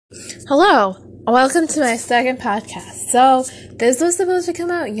Hello, welcome to my second podcast. So, this was supposed to come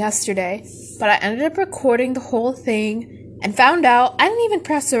out yesterday, but I ended up recording the whole thing and found out I didn't even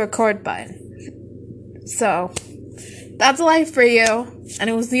press the record button. So, that's life for you, and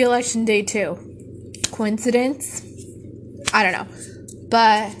it was the election day too. Coincidence? I don't know.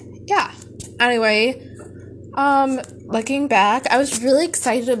 But, yeah. Anyway, looking back, I was really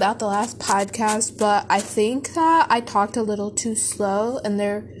excited about the last podcast, but I think that I talked a little too slow, and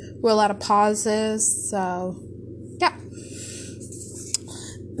there were a lot of pauses, so, yeah.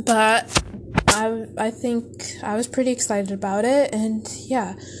 But I think I was pretty excited about it, and,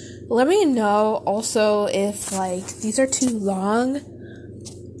 yeah. Let me know also if, these are too long.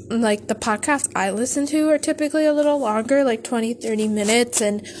 The podcasts I listen to are typically a little longer, 20, 30 minutes,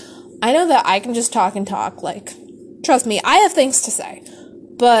 and I know that I can just talk and talk, trust me, I have things to say,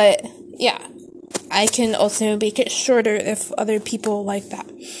 but, yeah, I can also make it shorter if other people like that.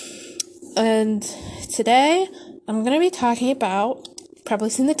 And today, I'm going to be talking about, probably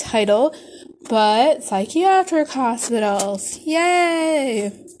seen the title, but psychiatric hospitals,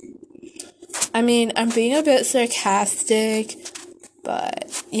 yay! I mean, I'm being a bit sarcastic,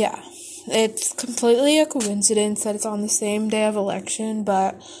 but, yeah, it's completely a coincidence that it's on the same day of election,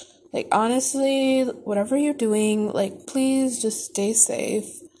 but, honestly, whatever you're doing, please just stay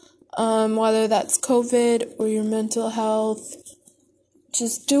safe, whether that's COVID or your mental health,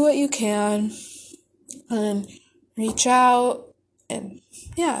 just do what you can, and reach out, and,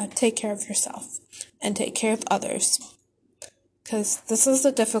 yeah, take care of yourself, and take care of others, because this is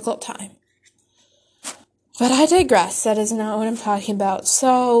a difficult time. But I digress. That is not what I'm talking about.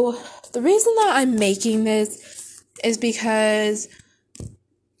 So, the reason that I'm making this is because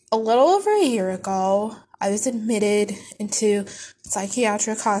a little over a year ago, I was admitted into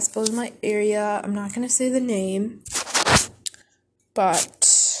psychiatric hospital in my area. I'm not going to say the name,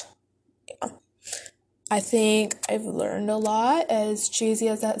 but I think I've learned a lot, as cheesy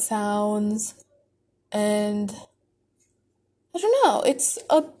as that sounds, and I don't know, it's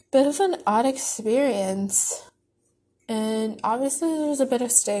a bit of an odd experience, and obviously there's a bit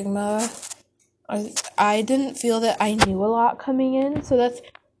of stigma. I didn't feel that I knew a lot coming in, so that's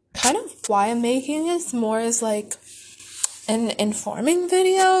kind of why I'm making this more as an informing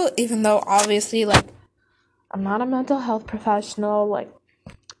video, even though obviously I'm not a mental health professional.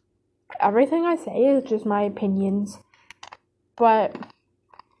 Everything I say is just my opinions, but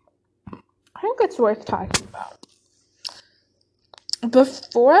I think it's worth talking about.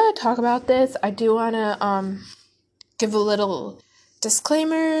 Before I talk about this, I do want to give a little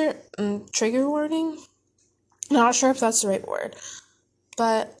disclaimer and trigger warning. Not sure if that's the right word,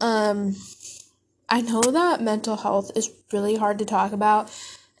 but I know that mental health is really hard to talk about,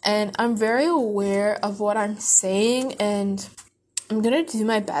 and I'm very aware of what I'm saying, and I'm gonna do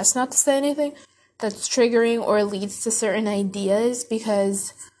my best not to say anything that's triggering or leads to certain ideas,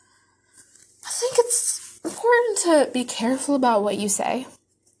 because I think it's important to be careful about what you say.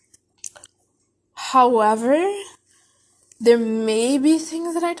 However, there may be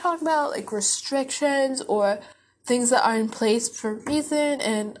things that I talk about, restrictions or things that are in place for a reason,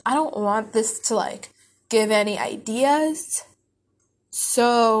 and I don't want this to, give any ideas.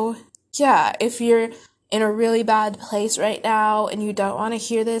 So, yeah, if you're in a really bad place right now and you don't want to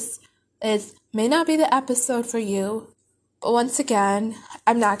hear this, it may not be the episode for you. But once again,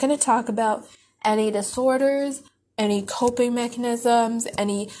 I'm not going to talk about any disorders, any coping mechanisms,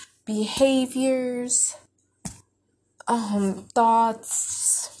 any behaviors,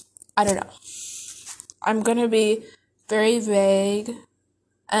 thoughts. I don't know. I'm going to be very vague,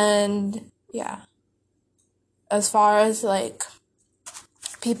 and yeah. As far as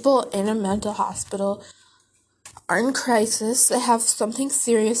people in a mental hospital are in crisis, they have something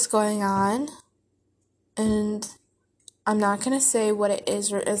serious going on, and I'm not going to say what it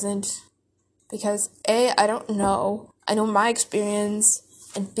is or isn't, because A, I don't know. I know my experience,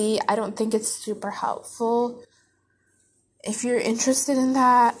 and B, I don't think it's super helpful. If you're interested in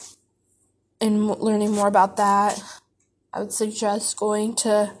that, and learning more about that, I would suggest going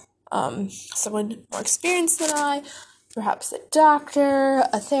to someone more experienced than I, perhaps a doctor,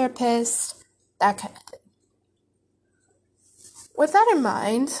 a therapist, that kind of thing. With that in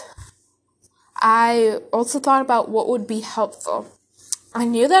mind, I also thought about what would be helpful. I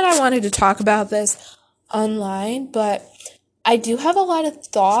knew that I wanted to talk about this online, but I do have a lot of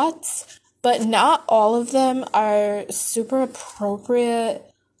thoughts, but not all of them are super appropriate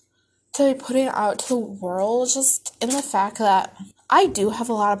to be putting out to the world, just in the fact that I do have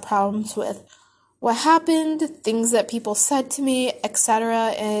a lot of problems with what happened, things that people said to me,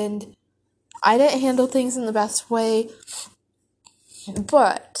 etc., and I didn't handle things in the best way,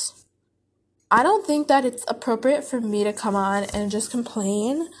 but I don't think that it's appropriate for me to come on and just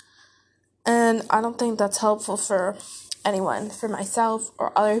complain. And I don't think that's helpful for anyone, for myself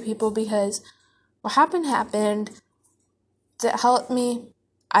or other people, because what happened. Did it help me?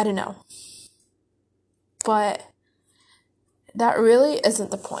 I don't know. But that really isn't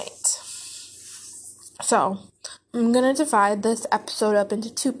the point. So, I'm going to divide this episode up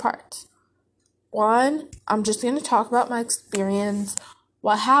into 2 parts. One, I'm just going to talk about my experience,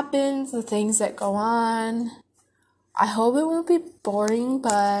 what happens, the things that go on. I hope it won't be boring,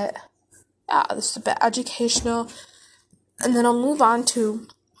 but yeah, this is a bit educational. And then I'll move on to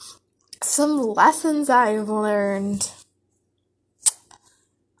some lessons I've learned.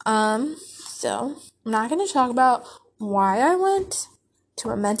 So, I'm not going to talk about why I went to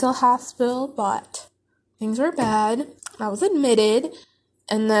a mental hospital, but things were bad. I was admitted,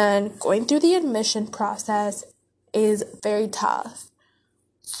 and then going through the admission process is very tough.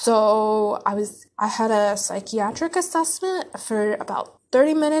 So, I had a psychiatric assessment for about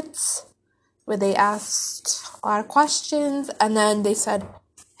 30 minutes where they asked a lot of questions, and then they said,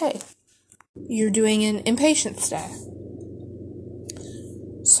 "Hey, you're doing an inpatient stay."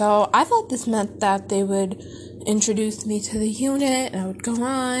 So I thought this meant that they would introduce me to the unit and I would go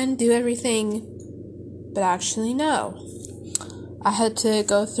on, do everything. But actually, no. I had to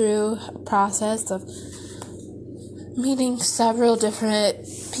go through a process of meeting several different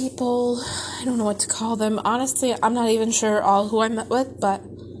people. I don't know what to call them. Honestly, I'm not even sure all who I met with, but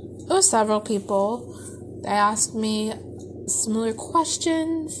it was several people. They asked me similar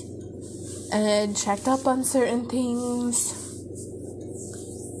questions and checked up on certain things.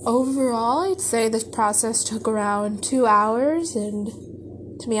 Overall, I'd say this process took around 2 hours, and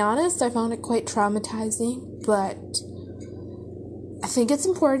to be honest, I found it quite traumatizing, but I think it's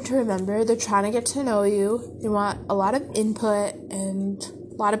important to remember they're trying to get to know you. They want a lot of input and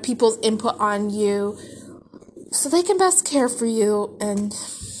a lot of people's input on you so they can best care for you, and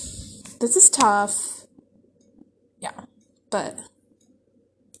this is tough. Yeah, but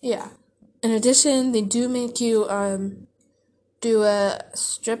yeah. In addition, they do make you do a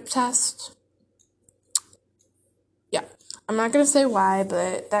strip test. Yeah, I'm not gonna say why,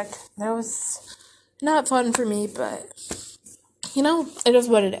 but that was not fun for me, but it is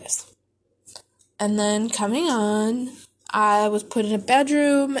what it is. And then coming on, I was put in a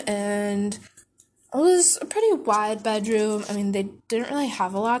bedroom, and it was a pretty wide bedroom. I mean, they didn't really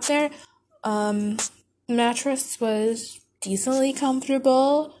have a lot there. The mattress was decently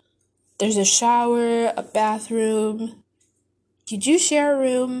comfortable. There's a shower, a bathroom. You do share a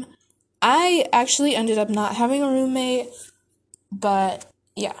room. I actually ended up not having a roommate, but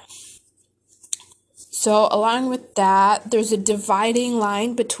yeah. So along with that, there's a dividing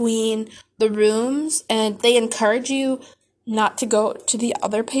line between the rooms, and they encourage you not to go to the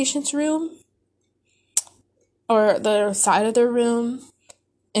other patient's room or the side of their room.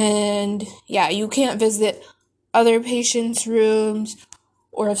 And yeah, you can't visit other patients' rooms,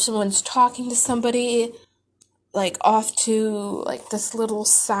 or if someone's talking to somebody, like off to like this little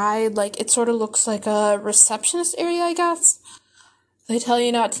side, like it sort of looks like a receptionist area, I guess. They tell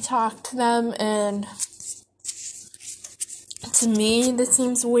you not to talk to them, and to me, this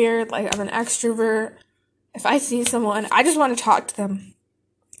seems weird. Like, I'm an extrovert. If I see someone, I just want to talk to them.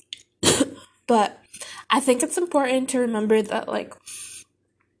 But I think it's important to remember that, like,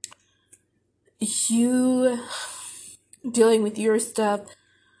 you dealing with your stuff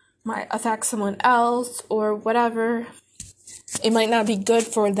might affect someone else or whatever. It might not be good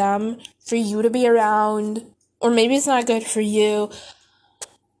for them, for you to be around, or maybe it's not good for you.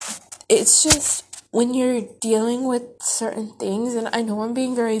 It's just when you're dealing with certain things, and I know I'm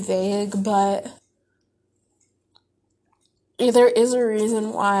being very vague, but there is a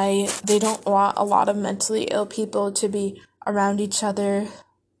reason why they don't want a lot of mentally ill people to be around each other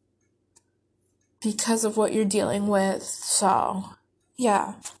because of what you're dealing with. So,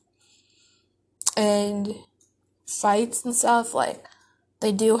 yeah. And fights and stuff, like,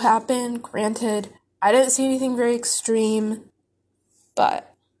 they do happen. Granted, I didn't see anything very extreme,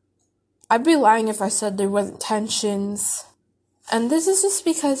 but I'd be lying if I said there wasn't tensions. And this is just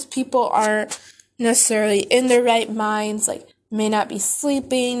because people aren't necessarily in their right minds, like, may not be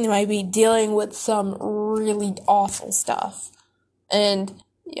sleeping, they might be dealing with some really awful stuff. And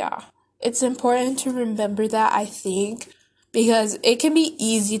yeah, it's important to remember that, I think, because it can be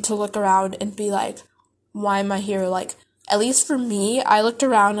easy to look around and be like, why am I here? Like, at least for me, I looked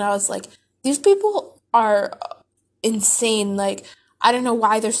around and I was like, these people are insane. Like, I don't know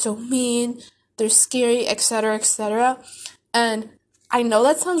why they're so mean, they're scary, etc., etc. And I know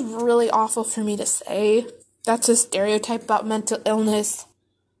that sounds really awful for me to say. That's a stereotype about mental illness.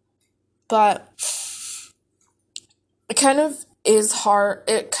 but it kind of is hard.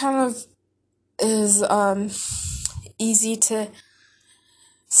 It kind of is easy to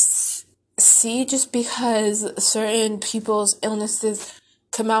see just because certain people's illnesses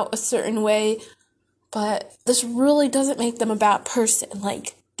come out a certain way, but this really doesn't make them a bad person.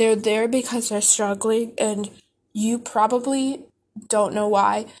 Like, they're there because they're struggling, and you probably don't know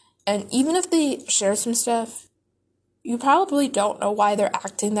why. And even if they share some stuff, you probably don't know why they're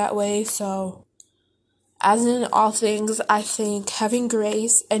acting that way. So, as in all things, I think having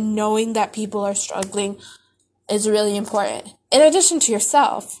grace and knowing that people are struggling is really important. In addition to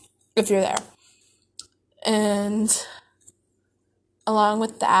yourself, if you're there. And along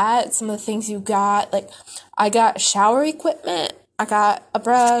with that, some of the things you got, like, I got shower equipment, I got a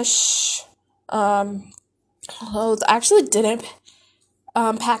brush, clothes. I actually didn't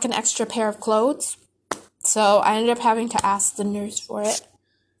pack an extra pair of clothes, so I ended up having to ask the nurse for it.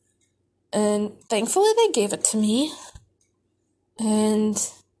 And thankfully they gave it to me. And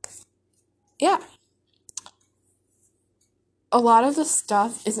yeah. A lot of the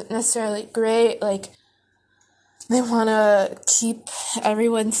stuff isn't necessarily great. Like, they want to keep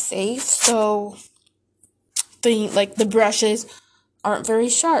everyone safe, so the brushes aren't very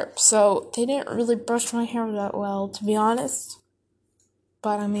sharp. So they didn't really brush my hair that well, to be honest.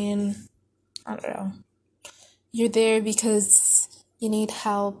 But I mean, I don't know. You're there because you need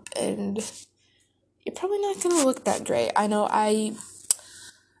help, and you're probably not gonna look that great. I know I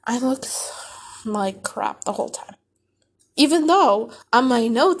looked like crap the whole time. Even though on my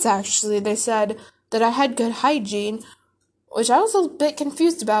notes, actually, they said that I had good hygiene, which I was a bit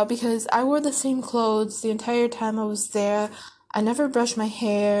confused about because I wore the same clothes the entire time I was there. I never brushed my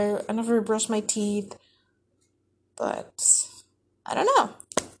hair. I never brushed my teeth. But I don't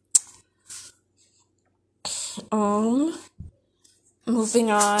know. Moving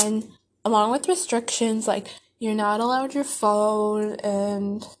on. Along with restrictions, like, you're not allowed your phone,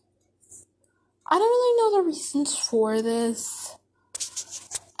 and I don't really know the reasons for this.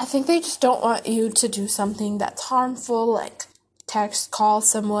 I think they just don't want you to do something that's harmful, like call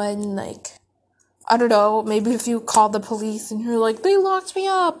someone, like, I don't know, maybe if you call the police and you're like, they locked me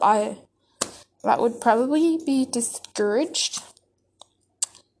up, that would probably be discouraged.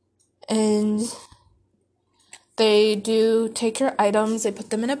 And they do take your items, they put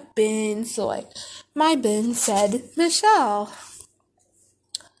them in a bin, so, like, my bin said Michelle.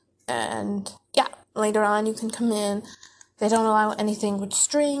 And yeah, later on you can come in. They don't allow anything with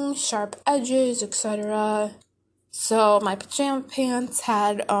strings, sharp edges, etc. So my pajama pants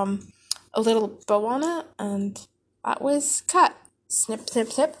had a little bow on it, and that was cut. Snip,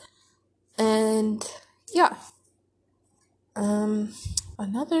 snip, snip. And yeah.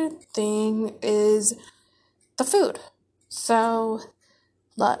 Another thing is the food. So,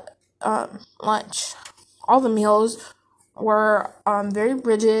 lunch. All the meals were very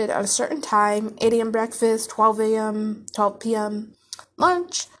rigid at a certain time. 8 a.m. breakfast, 12 a.m., 12 p.m.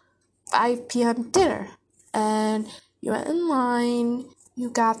 lunch, 5 p.m. dinner. And you went in line, you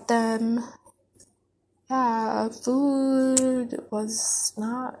got them. Yeah, food was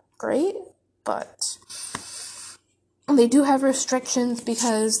not great, but they do have restrictions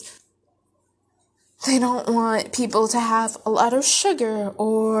because they don't want people to have a lot of sugar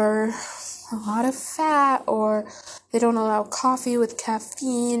or a lot of fat, or they don't allow coffee with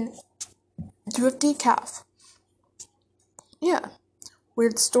caffeine. You have decaf. Yeah.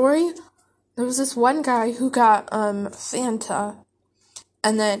 Weird story. There was this one guy who got Fanta,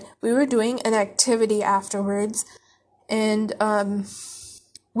 and then we were doing an activity afterwards, and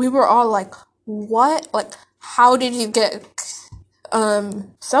we were all like, what? Like, how did you get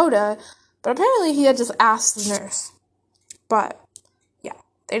soda? But apparently he had just asked the nurse. But yeah,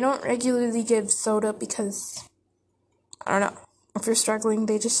 they don't regularly give soda because, I don't know, if you're struggling,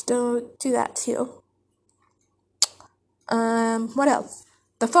 they just don't do that to you. What else?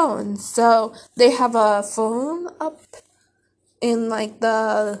 The phone. So they have a phone up in, like,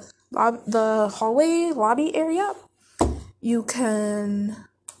 the hallway lobby area. You can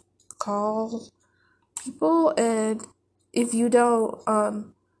call people, and if you don't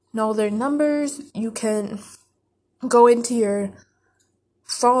know their numbers, you can go into your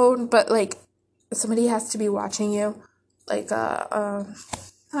phone, but, like, somebody has to be watching you. Like, I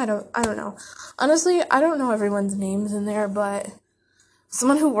don't know. Honestly, I don't know everyone's names in there, but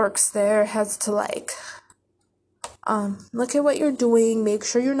someone who works there has to, like, look at what you're doing, make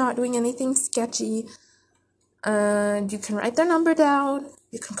sure you're not doing anything sketchy, and you can write their number down,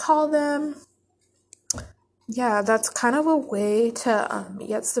 you can call them. Yeah, that's kind of a way to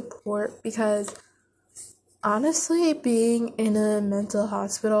get support, because honestly, being in a mental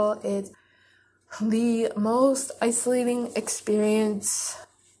hospital is the most isolating experience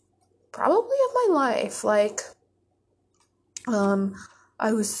probably of my life. Like,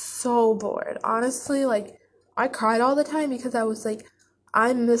 I was so bored. Honestly, like, I cried all the time because I was like,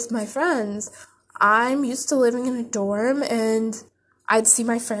 I miss my friends. I'm used to living in a dorm and I'd see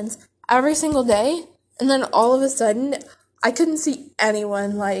my friends every single day. And then all of a sudden, I couldn't see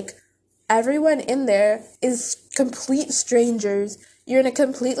anyone. Like, everyone in there is complete strangers. You're in a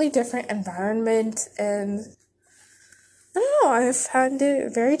completely different environment. And I don't know, I found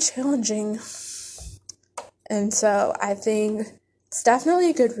it very challenging. And so I think it's definitely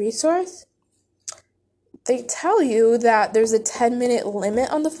a good resource. They tell you that there's a 10-minute limit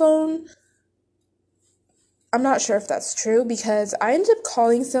on the phone. I'm not sure if that's true because I ended up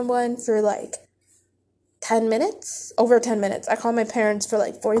calling someone for like 10 minutes, over 10 minutes. I called my parents for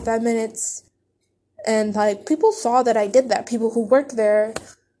like 45 minutes. And like people saw that I did that, people who work there,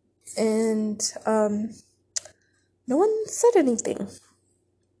 and no one said anything.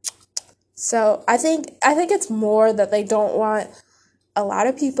 So I think it's more that they don't want a lot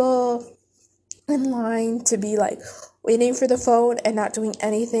of people in line to be like waiting for the phone and not doing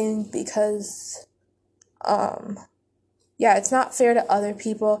anything because yeah, it's not fair to other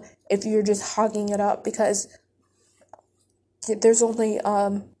people if you're just hogging it up because there's only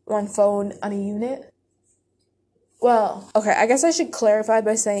one phone on a unit. Well, okay, I guess I should clarify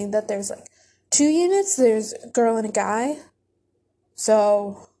by saying that there's like 2 units, there's a girl and a guy.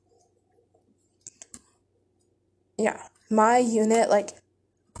 So yeah, my unit, like,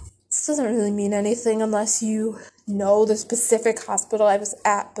 this doesn't really mean anything unless you know the specific hospital I was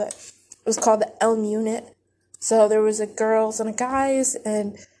at, but it was called the Elm unit. So there was a girls and a guys,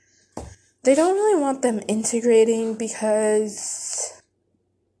 and they don't really want them integrating because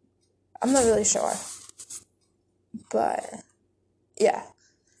I'm not really sure. But yeah,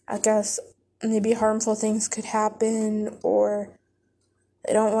 I guess maybe harmful things could happen, or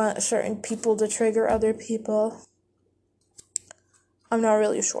they don't want certain people to trigger other people. I'm not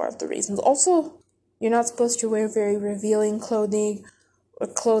really sure of the reasons. Also, you're not supposed to wear very revealing clothing or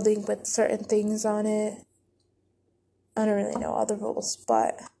clothing with certain things on it. I don't really know all the rules,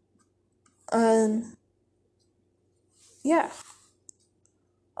 but yeah.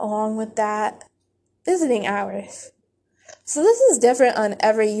 Along with that, visiting hours. So this is different on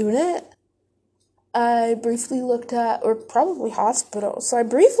every unit. I briefly looked at, or probably hospitals. So I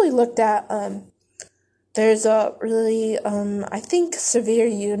briefly looked at there's a really I think severe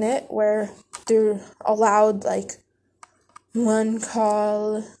unit where they're allowed like one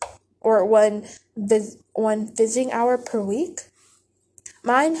call or one visiting hour per week.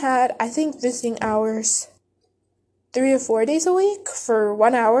 Mine had, I think, visiting hours 3 or 4 days a week for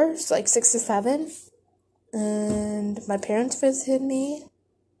 1 hour, so like 6 to 7. And my parents visited me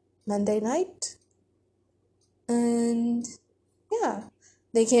Monday night. And yeah,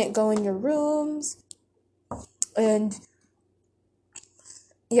 they can't go in your rooms. And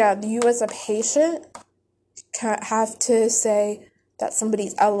yeah, you as a patient have to say that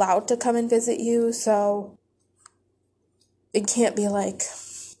somebody's allowed to come and visit you, so it can't be like,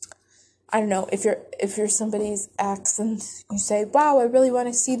 I don't know, if you're somebody's ex and you say, wow, I really want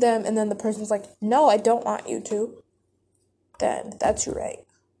to see them, and then the person's like, no, I don't want you to, then that's your right.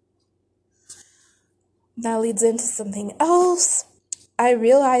 That leads into something else. I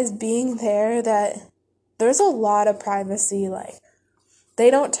realized being there that there's a lot of privacy. Like, they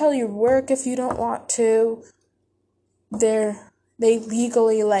don't tell you work if you don't want to. They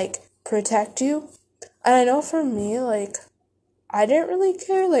legally, like, protect you. And I know for me, like, I didn't really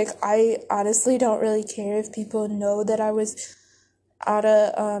care. Like, I honestly don't really care if people know that I was at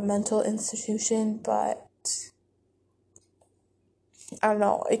a mental institution, but I don't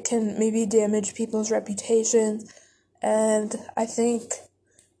know, it can maybe damage people's reputations. And I think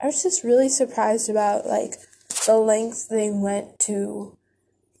I was just really surprised about, like, the lengths they went to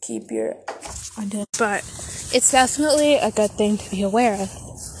keep your identity. But it's definitely a good thing to be aware of.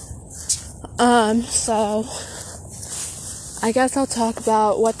 So I guess I'll talk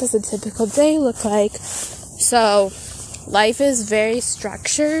about what does a typical day look like. So life is very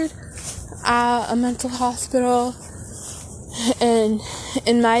structured at a mental hospital, and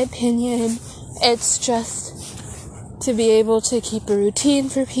in my opinion, it's just to be able to keep a routine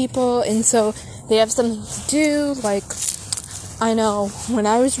for people, and so they have something to do. Like, I know when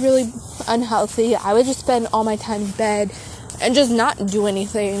I was really unhealthy, I would just spend all my time in bed and just not do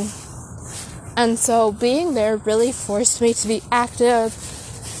anything. And so being there really forced me to be active,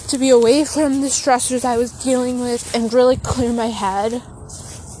 to be away from the stressors I was dealing with, and really clear my head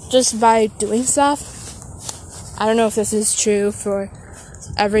just by doing stuff. I don't know if this is true for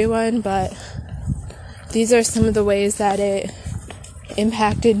everyone, but these are some of the ways that it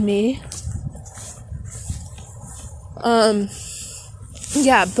impacted me.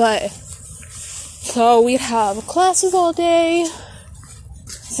 Yeah, but so we'd have classes all day.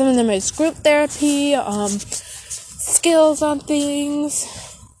 Some of them is group therapy, skills on things,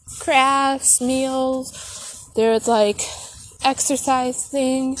 crafts, meals. There's like exercise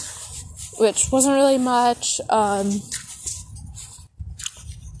thing, which wasn't really much. Not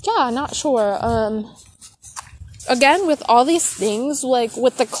sure. Again, with all these things, like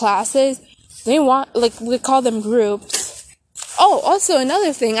with the classes, they want, like, we call them groups. Oh, also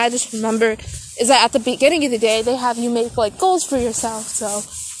another thing I just remembered is that at the beginning of the day, they have you make, like, goals for yourself. So,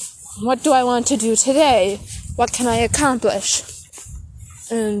 what do I want to do today? What can I accomplish?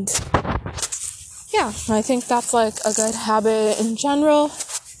 And, yeah, I think that's, like, a good habit in general.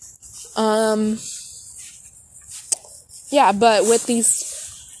 But with these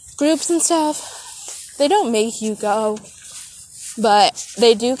groups and stuff, they don't make you go, but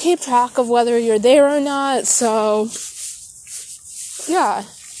they do keep track of whether you're there or not, so, yeah,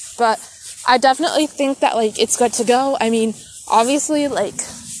 but I definitely think that, like, it's good to go. I mean, obviously, like,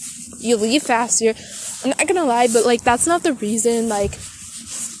 you leave faster, I'm not gonna lie, but, like, that's not the reason. Like,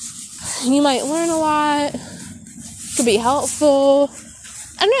 you might learn a lot, could be helpful,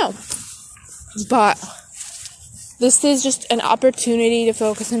 I don't know, but this is just an opportunity to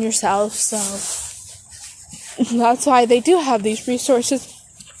focus on yourself, so that's why they do have these resources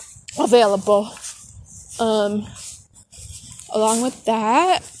available. Along with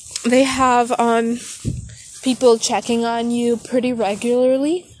that, they have people checking on you pretty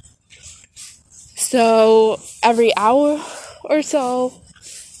regularly. So every hour or so,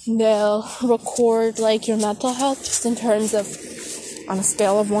 they'll record like your mental health, just in terms of on a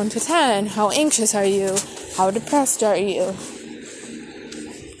scale of 1 to 10, how anxious are you? How depressed are you?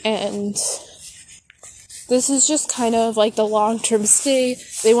 And this is just kind of like the long-term stay.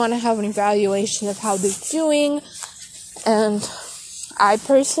 They want to have an evaluation of how they're doing. And I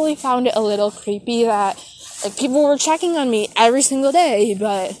personally found it a little creepy that, like, people were checking on me every single day,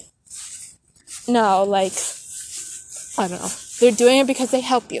 but no, like, I don't know. They're doing it because they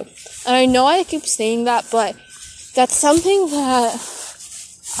help you. And I know I keep saying that, but that's something that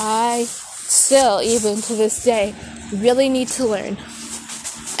I still, even to this day, really need to learn.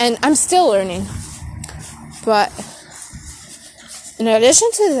 And I'm still learning. But in addition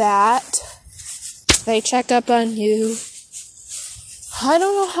to that, they check up on you, I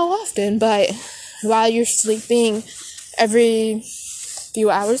don't know how often, but while you're sleeping, every few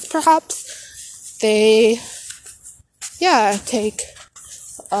hours perhaps, they, take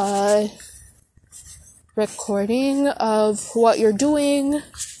a recording of what you're doing.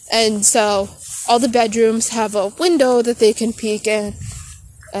 And so all the bedrooms have a window that they can peek in.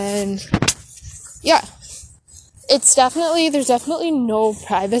 And there's definitely no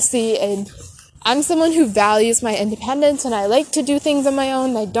privacy, and I'm someone who values my independence, and I like to do things on my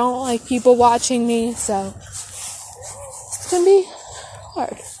own. I don't like people watching me, so it can be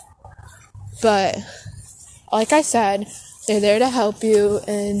hard. But like I said, they're there to help you,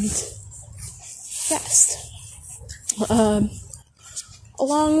 and yes.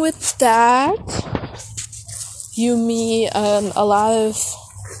 Along with that, you meet a lot of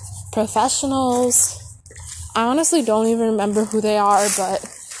professionals. I honestly don't even remember who they are, but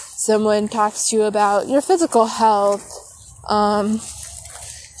someone talks to you about your physical health.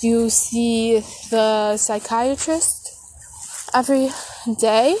 You see the psychiatrist every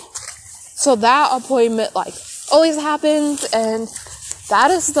day. So that appointment, like, always happens, and that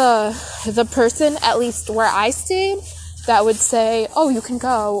is the person, at least where I stayed, that would say, oh, you can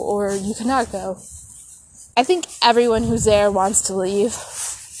go, or you cannot go. I think everyone who's there wants to leave.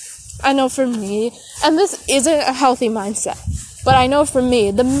 I know for me, and this isn't a healthy mindset, but I know for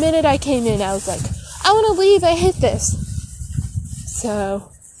me, the minute I came in, I was like, I want to leave, I hate this. So,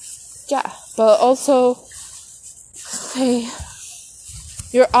 but also,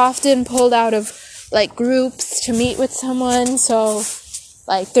 you're often pulled out of, like, groups to meet with someone, so,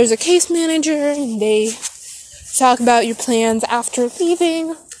 like, there's a case manager, and they talk about your plans after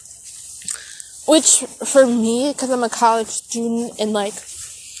leaving, which, for me, because I'm a college student, and, like,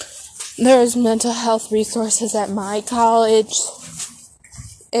 there's mental health resources at my college,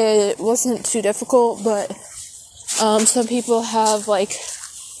 it wasn't too difficult, but, some people have, like,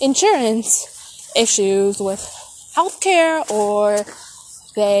 insurance issues with healthcare, or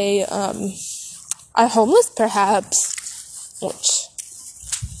they, are homeless, perhaps, which,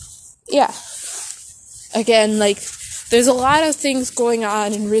 again, like, there's a lot of things going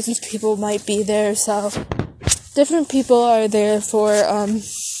on and reasons people might be there, so different people are there for,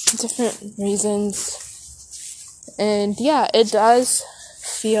 different reasons. And yeah, it does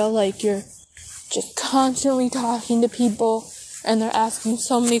feel like you're just constantly talking to people and they're asking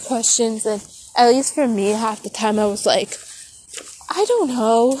so many questions, and at least for me, half the time I was like, I don't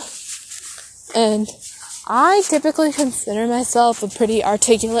know. And I typically consider myself a pretty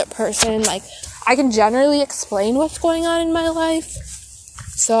articulate person. Like, I can generally explain what's going on in my life.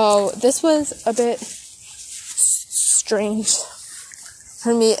 So this was a bit strange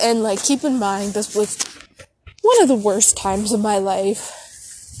for me. And like, keep in mind, this was one of the worst times of my life.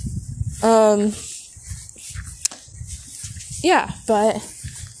 Yeah, but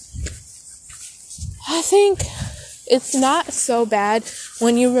I think it's not so bad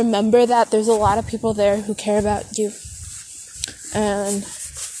when you remember that there's a lot of people there who care about you. And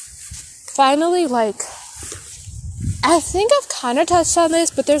finally, like, I think I've kind of touched on this,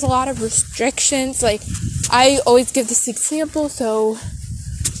 but there's a lot of restrictions. Like, I always give this example. So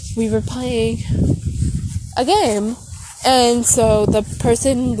we were playing a game, and so the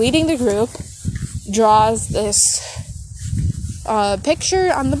person leading the group draws this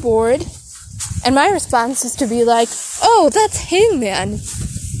picture on the board, and my response is to be like, oh, that's Hangman.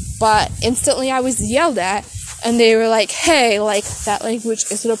 But instantly I was yelled at, and they were like, hey, like, that language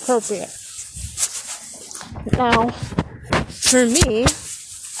isn't appropriate. Now, for me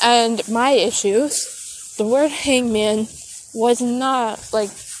and my issues, the word hangman was not,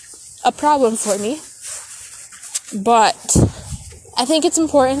 like, a problem for me. But I think it's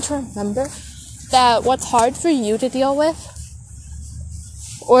important to remember that what's hard for you to deal with,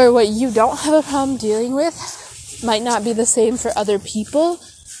 or what you don't have a problem dealing with, might not be the same for other people.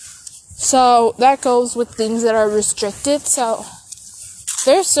 So that goes with things that are restricted. So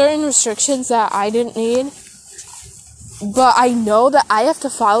there's certain restrictions that I didn't need, but I know that I have to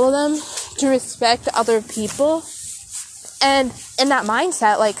follow them to respect other people. And in that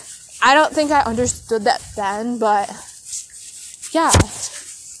mindset, like, I don't think I understood that then, but yeah,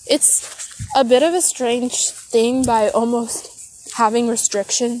 it's a bit of a strange thing by almost having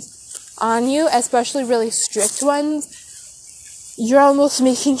restrictions on you, especially really strict ones. You're almost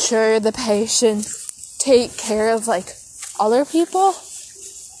making sure the patients take care of, like, other people.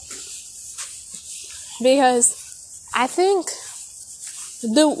 Because I think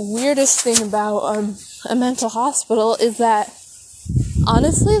the weirdest thing about a mental hospital is that,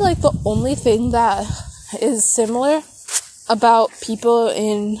 honestly, like, the only thing that is similar about people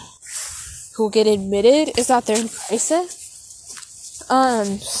who get admitted is that they're in crisis.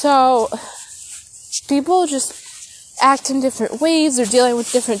 So people just act in different ways. They're dealing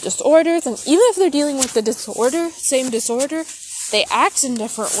with different disorders, and even if they're dealing with the same disorder, they act in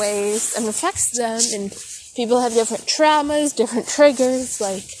different ways and affects them, and people have different traumas, different triggers.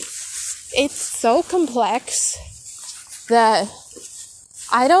 Like, it's so complex that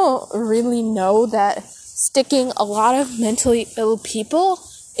I don't really know that sticking a lot of mentally ill people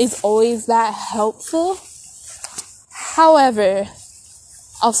is always that helpful. However,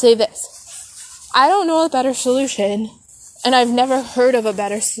 I'll say this. I don't know a better solution, and I've never heard of a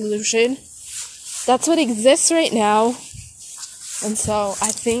better solution. That's what exists right now, and so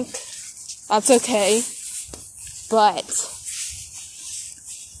I think that's okay. But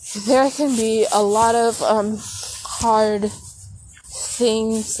there can be a lot of hard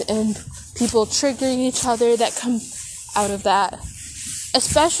things and people triggering each other that come out of that.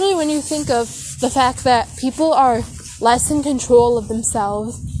 Especially when you think of the fact that people are less in control of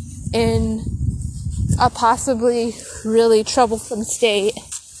themselves in a possibly really troublesome state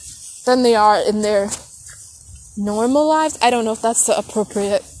than they are in their normal lives. I don't know if that's the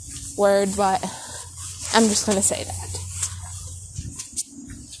appropriate word, but I'm just going to say that.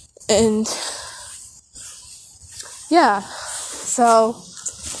 And yeah, so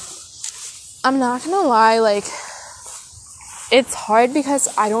I'm not going to lie, like, it's hard because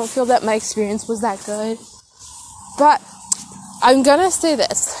I don't feel that my experience was that good. But I'm going to say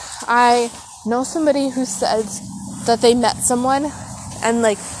this. I know somebody who says that they met someone and,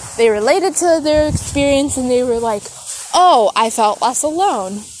 like, they related to their experience and they were like, oh, I felt less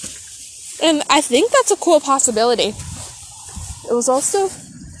alone. And I think that's a cool possibility. It was also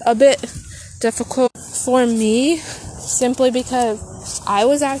a bit difficult for me simply because I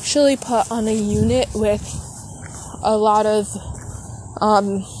was actually put on a unit with a lot of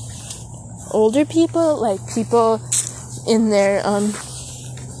older people, like people in their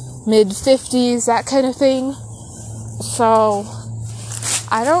mid-50s, that kind of thing. So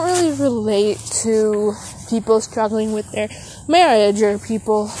I don't really relate to people struggling with their marriage or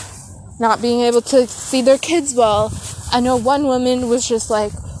people not being able to see their kids well. I know one woman was just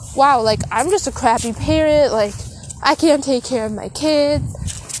like, wow, like, I'm just a crappy parent, like, I can't take care of my kids,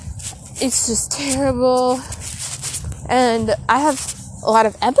 it's just terrible. And I have a lot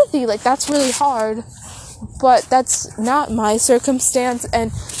of empathy. Like, that's really hard. But that's not my circumstance.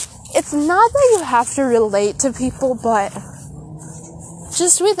 And it's not that you have to relate to people, but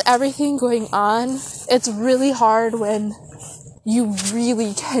just with everything going on, it's really hard when you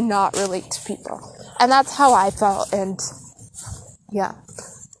really cannot relate to people. And that's how I felt. And yeah,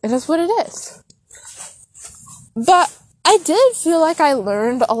 it is what it is. But I did feel like I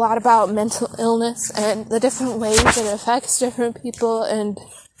learned a lot about mental illness and the different ways it affects different people, and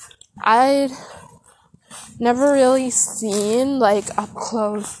I'd never really seen, like, up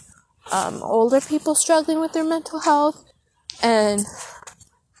close, older people struggling with their mental health, and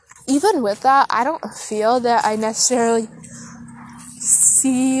even with that, I don't feel that I necessarily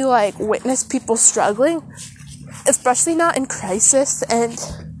witness people struggling, especially not in crisis, and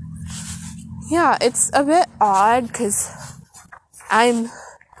yeah, it's a bit odd because I'm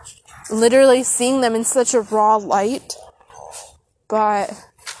literally seeing them in such a raw light, but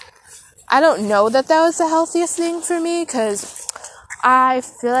I don't know that was the healthiest thing for me because I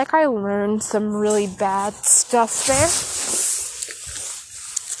feel like I learned some really bad stuff there,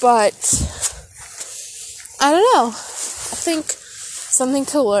 but I don't know, I think something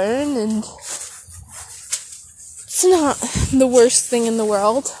to learn, and it's not the worst thing in the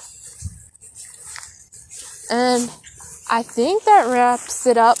world. And I think that wraps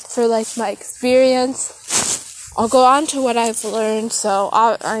it up for, like, my experience. I'll go on to what I've learned, so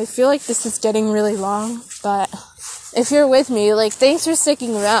I feel like this is getting really long, but if you're with me, like, thanks for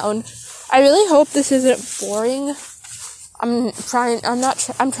sticking around. I really hope this isn't boring. I'm trying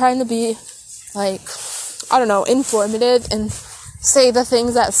to be, like, I don't know, informative and say the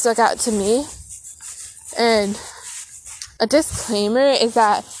things that stuck out to me. And a disclaimer is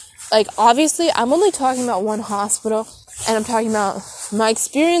that, like, obviously, I'm only talking about one hospital, and I'm talking about my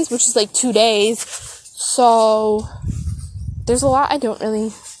experience, which is, like, 2 days, so there's a lot I don't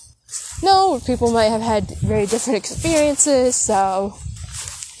really know. People might have had very different experiences, so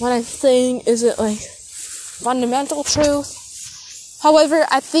what I'm saying isn't, like, fundamental truth. However,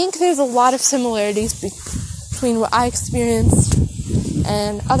 I think there's a lot of similarities between what I experienced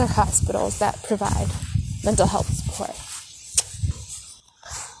and other hospitals that provide mental health support.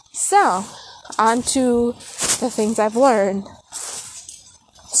 So, on to the things I've learned.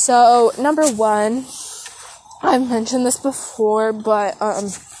 So, number one, I've mentioned this before, but,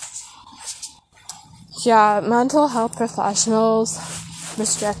 mental health professionals,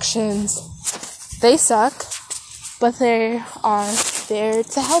 restrictions, they suck, but they are there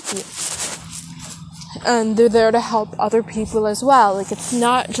to help you. And they're there to help other people as well. Like, it's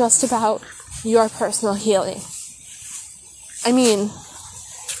not just about your personal healing. I mean,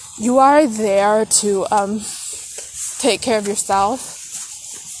 you are there to take care of yourself.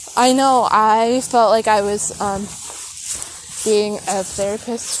 I know I felt like I was being a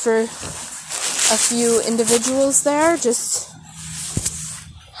therapist for a few individuals there.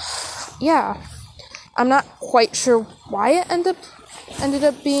 I'm not quite sure why it ended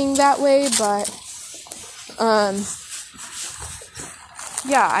up being that way, but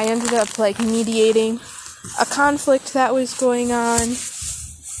I ended up, like, mediating a conflict that was going on.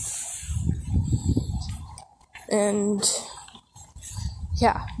 And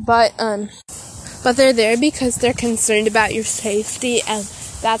but they're there because they're concerned about your safety, and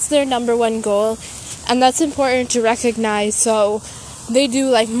that's their number one goal, and that's important to recognize. So they do,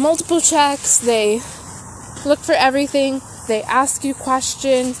 like, multiple checks, they look for everything, they ask you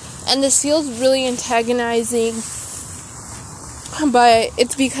questions, and this feels really antagonizing, but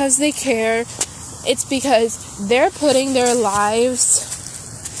it's because they care. It's because they're putting their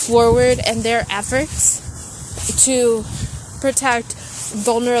lives forward and their efforts to protect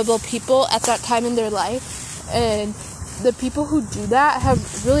vulnerable people at that time in their life, and the people who do that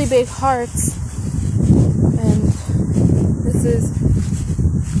have really big hearts, and this is,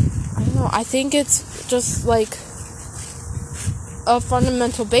 I don't know, I think it's just, like, a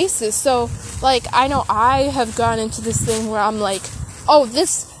fundamental basis. So, like, I know I have gone into this thing where I'm like, oh,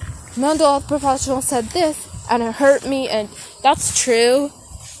 this mental health professional said this, and it hurt me, and that's true,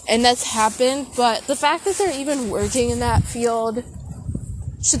 and that's happened, but the fact that they're even working in that field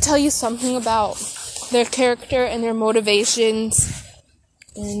should tell you something about their character and their motivations,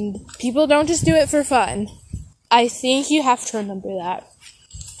 and people don't just do it for fun. I think you have to remember that.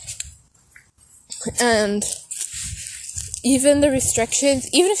 And even the restrictions,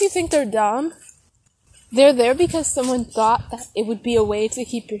 even if you think they're dumb, they're there because someone thought that it would be a way to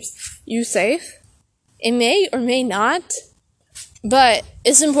keep you safe. It may or may not, but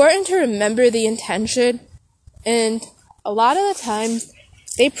it's important to remember the intention, and a lot of the times,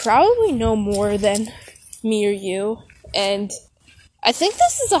 they probably know more than me or you, And I think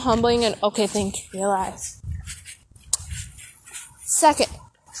this is a humbling and okay thing to realize. Second,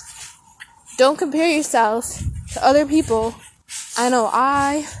 don't compare yourself to other people. I know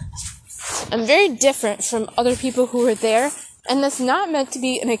I am very different from other people who are there, and that's not meant to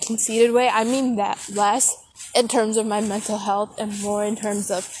be in a conceited way. I mean that less in terms of my mental health and more in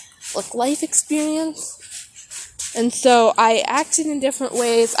terms of like life experience. And so I acted in different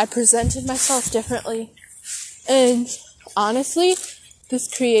ways. I presented myself differently. And honestly,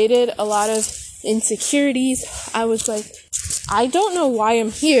 this created a lot of insecurities. I was like, I don't know why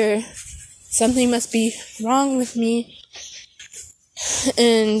I'm here. Something must be wrong with me.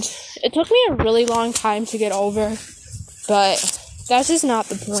 And it took me a really long time to get over. But that's just not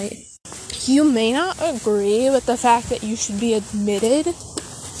the point. You may not agree with the fact that you should be admitted.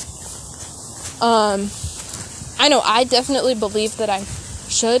 I know I definitely believe that I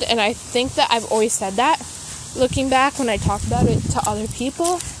should, and I think that I've always said that, looking back when I talk about it to other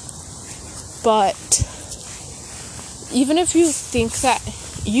people. But even if you think that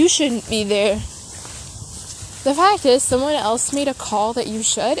you shouldn't be there, the fact is someone else made a call that you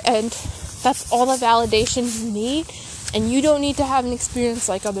should, and that's all the validation you need. And you don't need to have an experience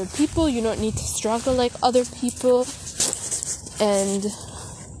like other people. You don't need to struggle like other people. And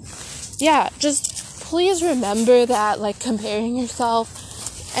yeah, just please remember that, like, comparing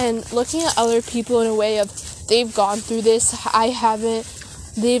yourself and looking at other people in a way of, they've gone through this, I haven't,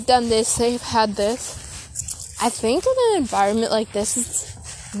 they've done this, they've had this. I think in an environment like this,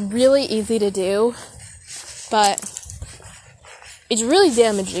 it's really easy to do, but it's really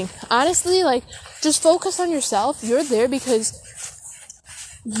damaging. Honestly, like, just focus on yourself. You're there because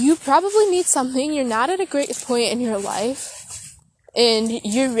you probably need something. You're not at a great point in your life, and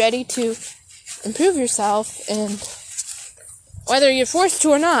you're ready to improve yourself, and whether you're forced to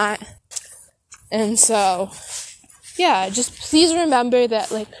or not. And so, yeah, just please remember that,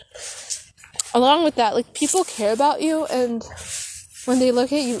 like, along with that, like, people care about you, and when they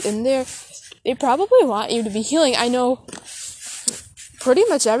look at you in there, they probably want you to be healing. I know pretty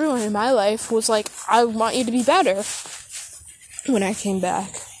much everyone in my life was like, I want you to be better when I came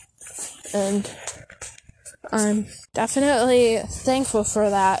back. And I'm definitely thankful for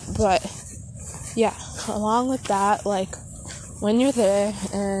that, but yeah, along with that, like, when you're there,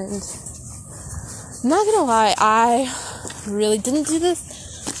 and I'm not gonna lie, I really didn't do this.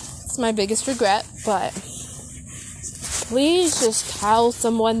 It's my biggest regret, but please just tell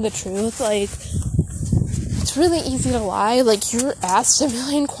someone the truth. Like, it's really easy to lie. Like, you're asked a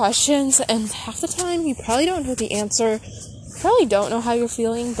million questions, and half the time you probably don't know the answer. You probably don't know how you're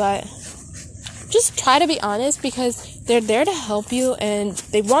feeling, but just try to be honest, because they're there to help you, and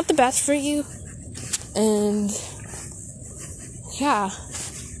they want the best for you. And yeah,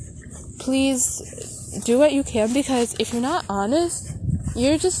 please do what you can, because if you're not honest,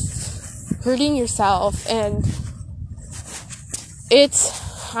 you're just hurting yourself. And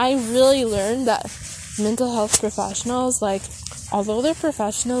I really learned that mental health professionals, like, although they're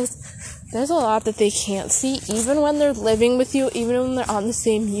professionals, there's a lot that they can't see, even when they're living with you, even when they're on the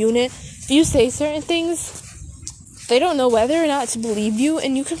same unit. If you say certain things, they don't know whether or not to believe you,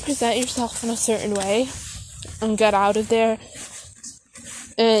 and you can present yourself in a certain way and get out of there.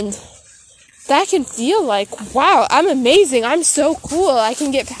 And that can feel like, wow, I'm amazing, I'm so cool, I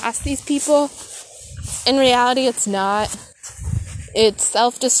can get past these people. In reality, it's not. It's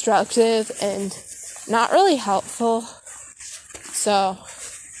self-destructive and not really helpful. So,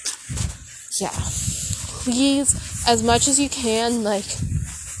 yeah, please, as much as you can, like,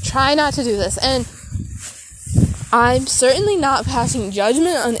 try not to do this. And I'm certainly not passing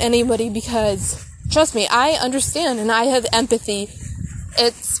judgment on anybody, because, trust me, I understand and I have empathy.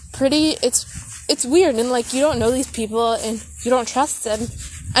 It's weird, and, like, you don't know these people and you don't trust them.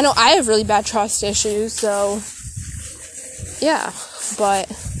 I know I have really bad trust issues, so yeah, but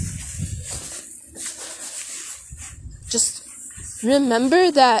just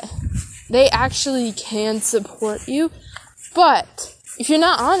remember that they actually can support you, but if you're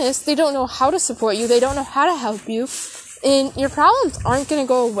not honest, they don't know how to support you, they don't know how to help you, and your problems aren't going to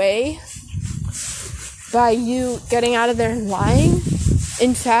go away by you getting out of there and lying.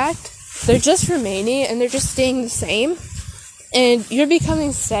 In fact, they're just remaining, and they're just staying the same, and you're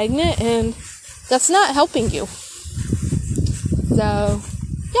becoming stagnant, and that's not helping you. So,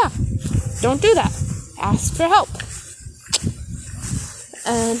 yeah, don't do that. Ask for help.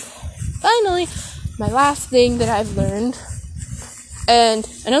 And finally, my last thing that I've learned, and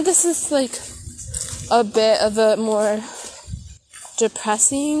I know this is like a bit of a more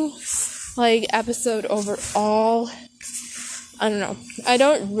depressing like episode overall. I don't know. I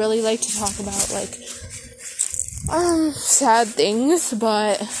don't really like to talk about like sad things,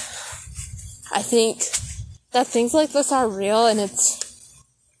 but I think that things like this are real and it's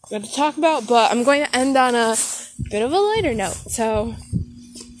good to talk about, but I'm going to end on a bit of a lighter note. So,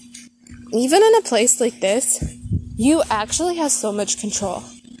 even in a place like this, you actually have so much control.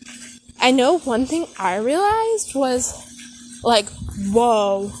 I know one thing I realized was, like,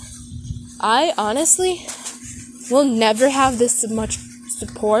 whoa, I honestly will never have this much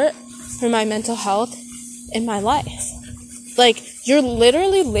support for my mental health in my life. Like, you're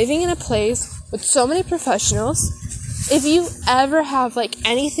literally living in a place with so many professionals. If you ever have, like,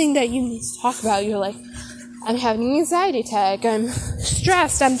 anything that you need to talk about, you're like, I'm having an anxiety attack, I'm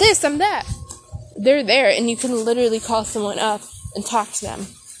stressed, I'm this, I'm that. They're there, and you can literally call someone up and talk to them.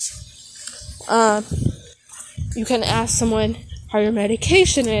 You can ask someone how your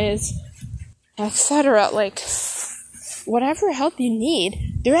medication is, etc. Like, whatever help you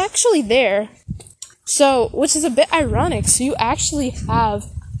need, they're actually there. So, which is a bit ironic, so you actually have,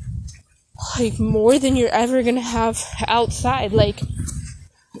 like, more than you're ever gonna have outside, like,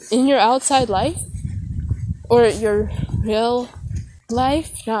 in your outside life, or your real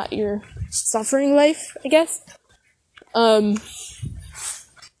life, not your suffering life, I guess.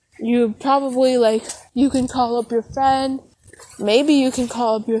 You probably, like, you can call up your friend, maybe you can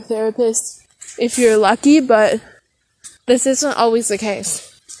call up your therapist if you're lucky, but this isn't always the case.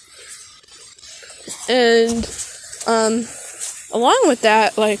 And, along with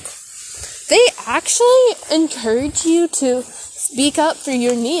that, like, they actually encourage you to speak up for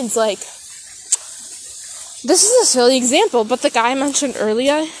your needs. Like, this is a silly example, but the guy I mentioned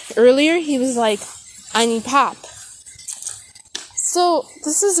earlier, he was like, I need pop. So,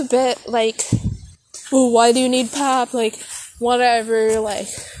 this is a bit like, well, why do you need pop? Like, whatever, like,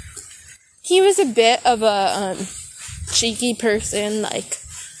 he was a bit of a, cheeky person, like,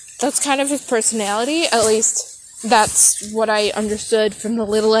 that's kind of his personality, at least that's what I understood from the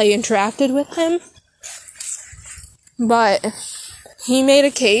little I interacted with him. But he made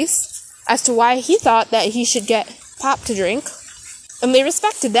a case as to why he thought that he should get pop to drink, and they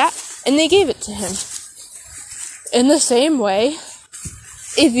respected that, and they gave it to him. In the same way,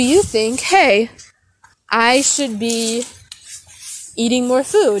 if you think, hey, I should be eating more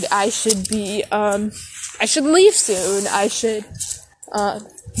food, I should leave soon, I should,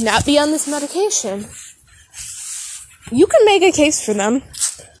 not be on this medication, you can make a case for them.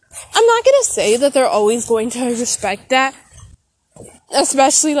 I'm not gonna say that they're always going to respect that,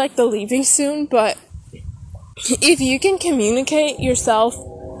 especially like the leaving soon, but if you can communicate yourself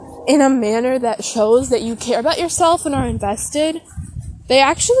in a manner that shows that you care about yourself and are invested, they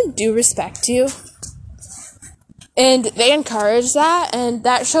actually do respect you. And they encourage that, and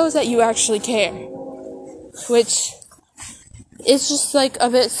that shows that you actually care. Which is just, like, a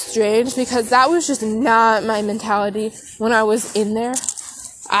bit strange, because that was just not my mentality when I was in there.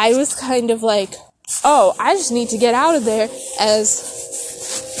 I was kind of like, oh, I just need to get out of there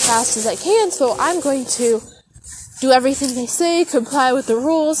as fast as I can, so I'm going to do everything they say, comply with the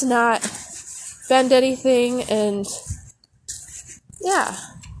rules, not bend anything, and yeah.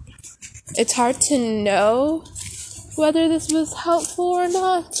 It's hard to know whether this was helpful or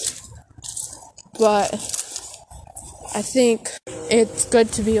not, but I think it's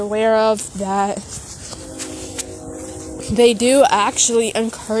good to be aware of that they do actually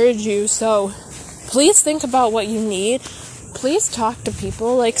encourage you, so please think about what you need. Please talk to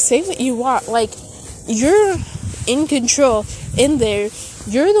people, like, say what you want, like, you're in control in there.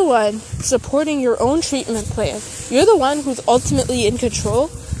 You're the one supporting your own treatment plan. You're the one who's ultimately in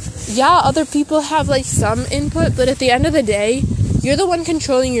control. Yeah, other people have, like, some input, but at the end of the day, you're the one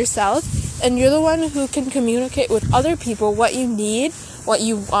controlling yourself, and you're the one who can communicate with other people what you need, what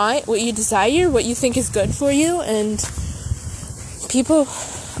you want, what you desire, what you think is good for you, and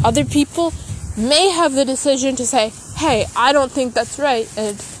other people may have the decision to say, hey, I don't think that's right,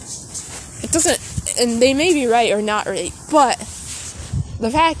 and and they may be right or not right, but the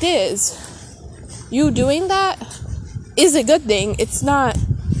fact is, you doing that is a good thing. It's not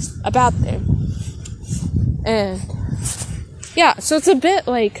a bad thing. And yeah, so it's a bit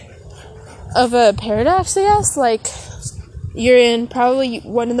like of a paradox, I guess. Like, you're in probably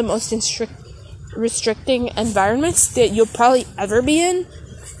one of the most restricting environments that you'll probably ever be in,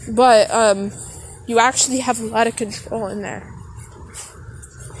 but you actually have a lot of control in there.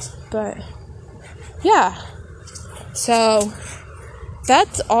 But yeah, so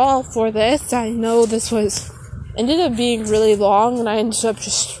that's all for this. I know this ended up being really long, and I ended up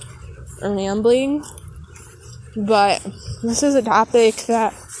just rambling, but this is a topic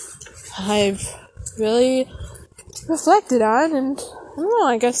that I've really reflected on, and I don't know,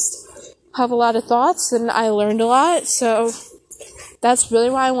 I guess have a lot of thoughts, and I learned a lot, so that's really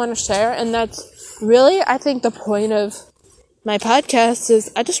why I want to share, and that's really, I think, the point of my podcast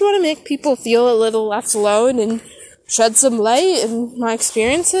is I just want to make people feel a little less alone and shed some light in my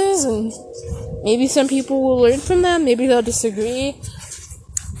experiences, and maybe some people will learn from them, maybe they'll disagree,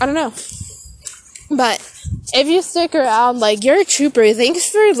 I don't know. But if you stick around, like, you're a trooper. Thanks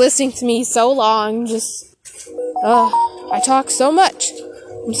for listening to me so long. I talk so much.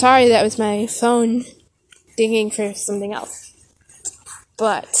 I'm sorry that was my phone dinging for something else.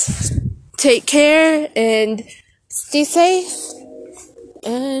 But take care and stay safe.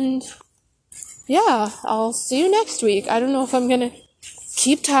 And yeah, I'll see you next week. I don't know if I'm gonna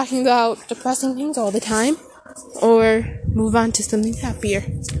keep talking about depressing things all the time or move on to something happier.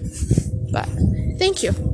 But thank you.